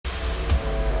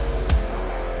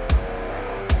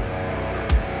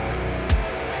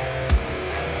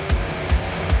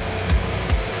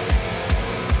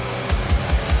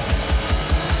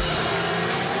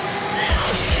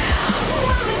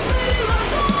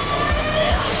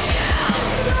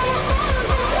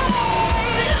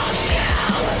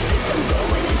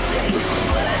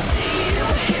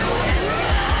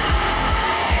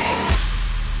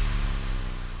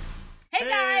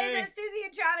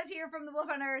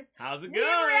viewers. How's it We have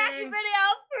a going? reaction video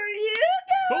for you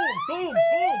guys. Boom, boom,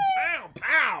 boom, pow,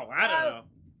 pow. I don't know.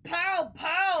 Pow,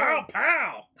 pow. Pow,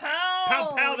 pow. Pow.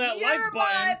 Pow, pow that You're like my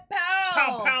button. Pow.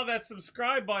 Pow, pow that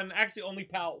subscribe button. Actually, only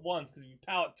pow it once, because if you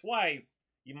pow it twice,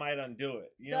 you might undo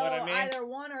it. You know what I mean? Either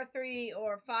 1 or 3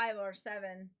 or 5 or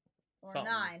 7 or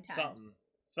 9 times.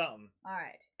 Something. All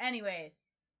right. Anyways,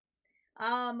 we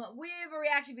have a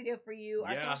reaction video for you.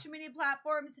 Our social media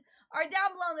platforms are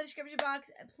down below in the description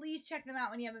box. Please check them out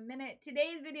when you have a minute.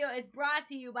 Today's video is brought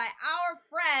to you by our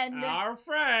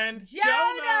friend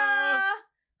Jonah,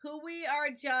 who we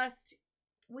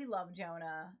love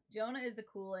Jonah. Jonah is the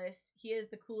coolest. He has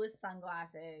the coolest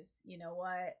sunglasses. You know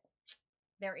what?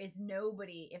 There is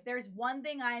nobody. If there's one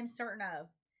thing I am certain of,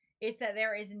 it's that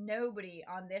there is nobody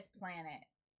on this planet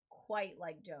quite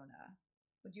like Jonah.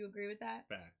 Would you agree with that?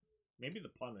 Facts. Maybe the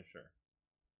Punisher.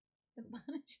 The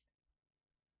Punisher.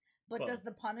 But does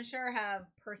the Punisher have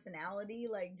personality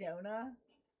like Jonah?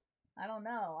 I don't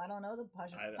know. I don't know the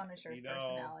Punisher's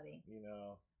personality.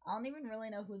 I don't even really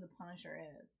know who the Punisher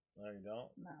is. No, you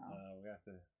don't? No. We have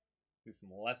to do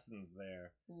some lessons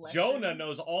there. Lessons? Jonah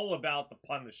knows all about the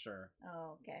Punisher.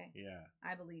 Oh, okay. Yeah.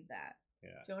 I believe that.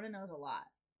 Yeah. Jonah knows a lot.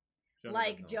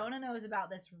 Jonah knows about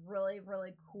this really,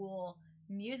 really cool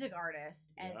music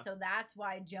artist. And so that's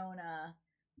why Jonah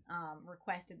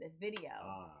requested this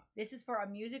video. This is for a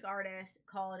music artist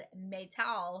called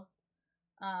MEYTAL.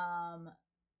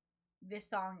 This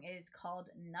song is called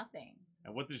Nothing.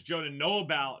 And what does Jonah know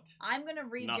about? I'm gonna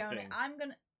read Nothing.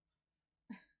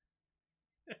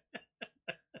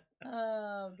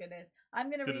 Oh goodness.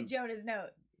 I'm gonna read Jonah's note.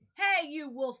 Hey, you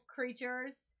wolf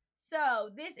creatures.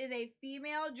 So this is a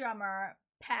female drummer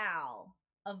pal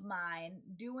of mine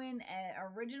doing an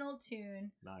original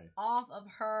tune off of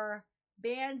her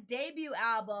band's debut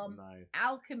album,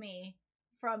 Alchemy,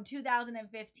 from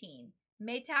 2015.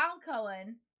 MEYTAL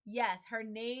Cohen, yes, her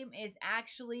name is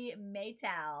actually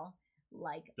MEYTAL,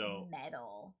 like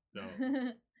metal.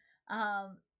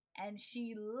 And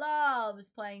she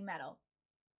loves playing metal.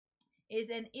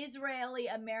 Is an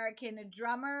Israeli-American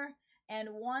drummer and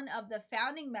one of the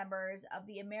founding members of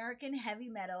the American heavy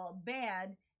metal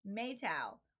band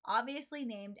MEYTAL, obviously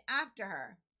named after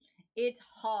her. It's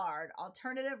hard,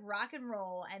 alternative rock and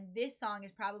roll, and this song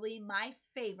is probably my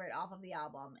favorite off of the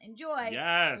album. Enjoy.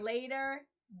 Yes. Later,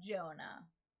 Jonah.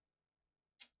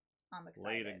 I'm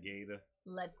excited. Later, Gator.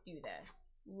 Let's do this.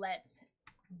 Let's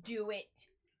do it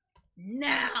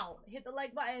now. Hit the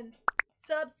like button.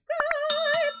 Subscribe.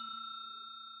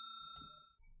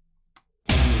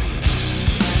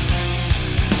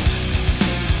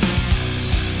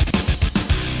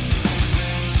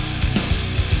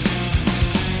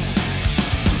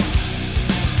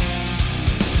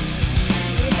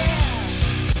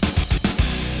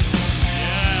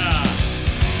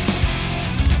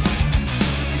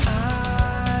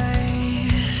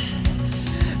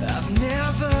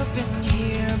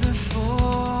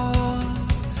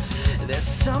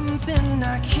 Something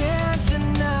I can't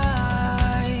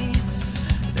deny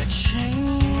that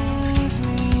chains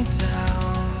me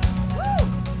down. Woo!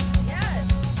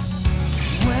 Yes.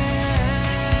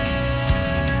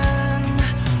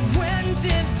 When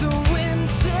did the wind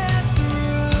set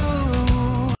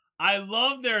through? I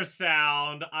love their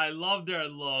sound. I love their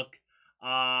look.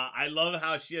 I love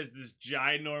how she has this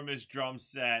ginormous drum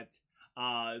set.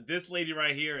 This lady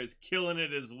right here is killing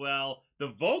it as well. The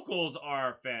vocals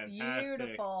are fantastic.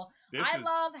 Beautiful. I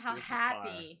love how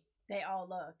happy they all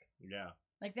look. Yeah.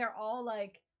 Like they're all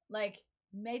like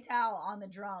MEYTAL on the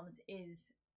drums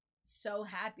is so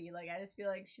happy. Like I just feel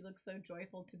like she looks so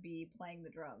joyful to be playing the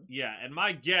drums. Yeah, and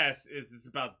my guess is it's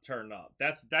about to turn up.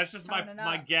 That's just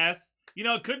my guess. You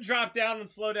know, it could drop down and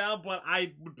slow down, but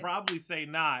I would probably say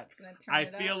not. I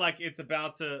feel like it's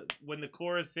about to, when the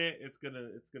chorus hit, it's gonna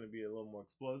be a little more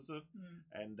explosive.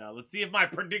 And let's see if my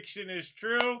prediction is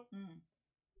true.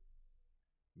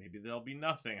 Maybe there'll be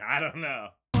nothing. I don't know.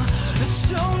 The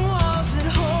stone walls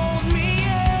that hold me in,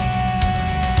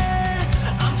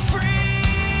 I'm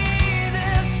free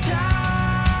this time.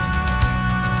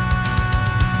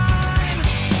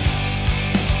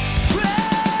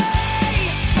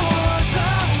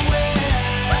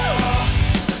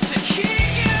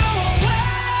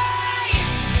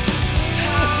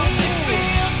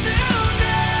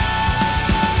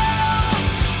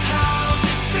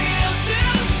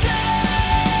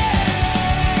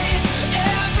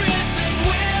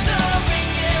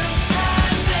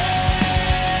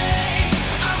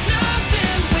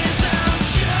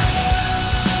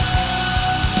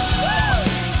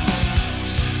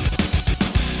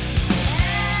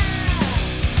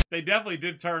 They definitely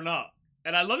did turn up.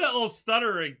 And I love that little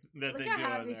stuttering that they do in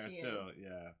there too.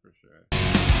 Yeah, for sure.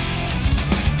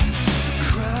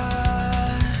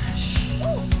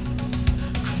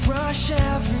 Crush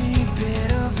every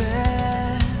bit of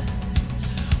it.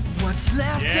 What's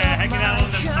left of hanging out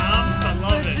on the toms, I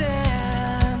love it.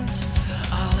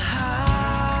 I'll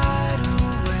hide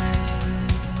away.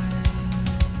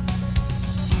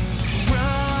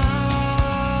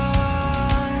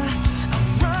 I'll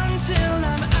run till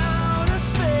I'm out of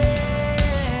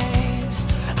space.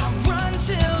 I'll run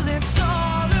till it's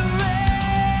all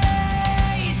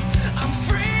erased. I'm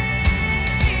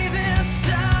free this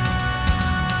time.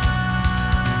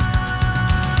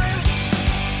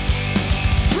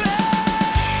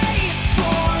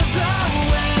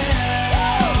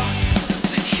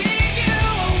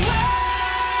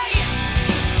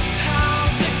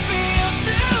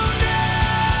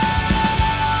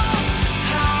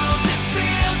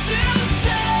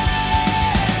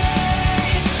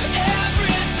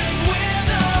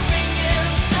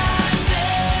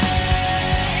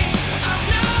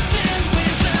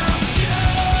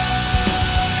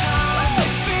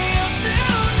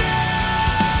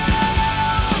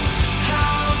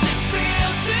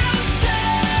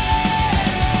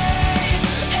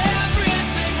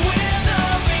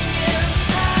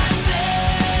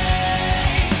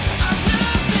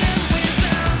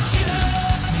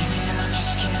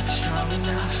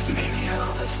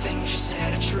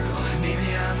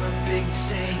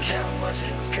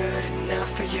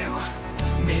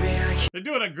 They're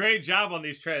doing a great job on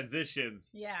these transitions.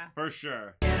 Yeah. For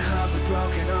sure. With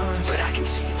broken arms, but I can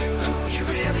see through who you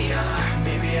really are.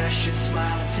 Maybe I should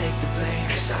smile and take the blame,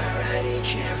 'cause I already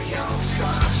carry all the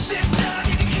scars. This time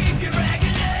you can keep your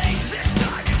agony. This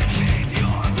time you can keep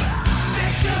your pride.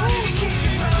 This time you can keep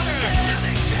your promises.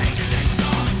 Nothing changes, it's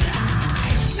all the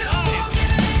same. No more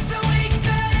giving the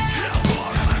weakness. No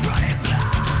more am I running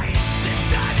blind. This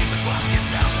time you can fuck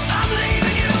yourself. I'm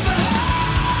leaving you behind.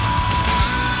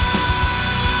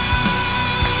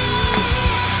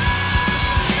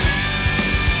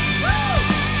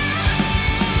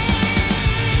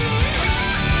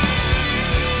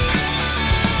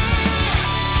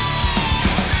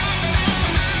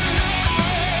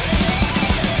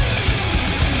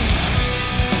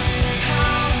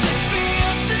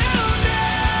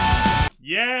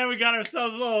 Yeah, we got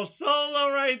ourselves a little solo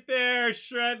right there,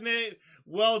 shredding it.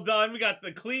 Well done. We got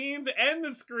the cleans and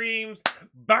the screams.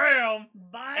 Bam!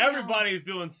 Bam. Everybody's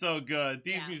doing so good.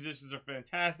 These musicians are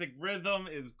fantastic. Rhythm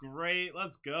is great.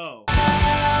 Let's go.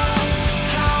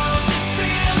 How's it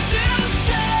feel to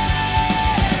say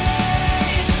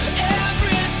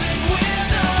everything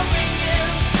with a ring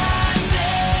inside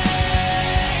me?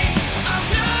 I'm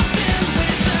nothing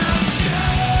without you.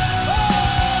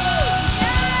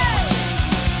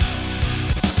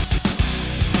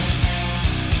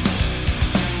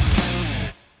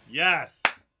 Yes.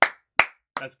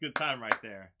 That's a good time right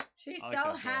there. She's like so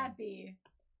that happy.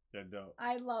 They're dope.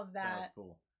 I love that. That was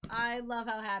cool. I love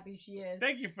how happy she is.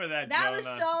 Thank you for that, That Jonah. was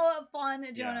so fun,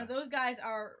 Jonah. Yeah. Those guys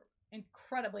are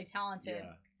incredibly talented.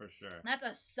 Yeah, for sure. That's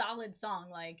a solid song.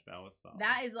 Like That was solid.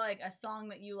 that is like a song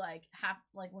that you like have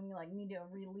like when you like need to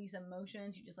release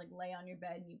emotions, you just like lay on your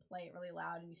bed and you play it really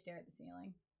loud and you stare at the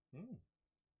ceiling.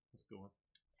 That's a good one.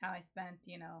 It's how I spent,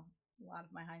 you know, a lot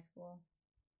of my high school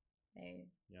days.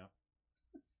 Yeah.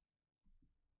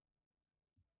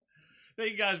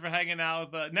 Thank you guys for hanging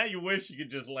out with us. Now you wish you could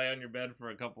just lay on your bed for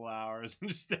a couple hours and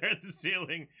just stare at the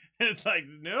ceiling. It's like,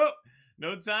 nope,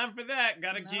 no time for that.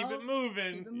 Gotta keep it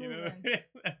moving. Keep it You know? moving.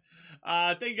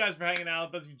 Thank you guys for hanging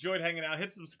out with us. If you enjoyed hanging out,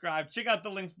 hit subscribe. Check out the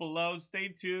links below. Stay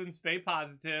tuned. Stay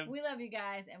positive. We love you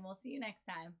guys, and we'll see you next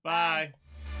time. Bye.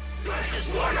 I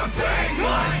just wanna bang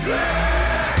my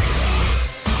leg.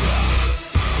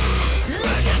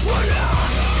 I just wanna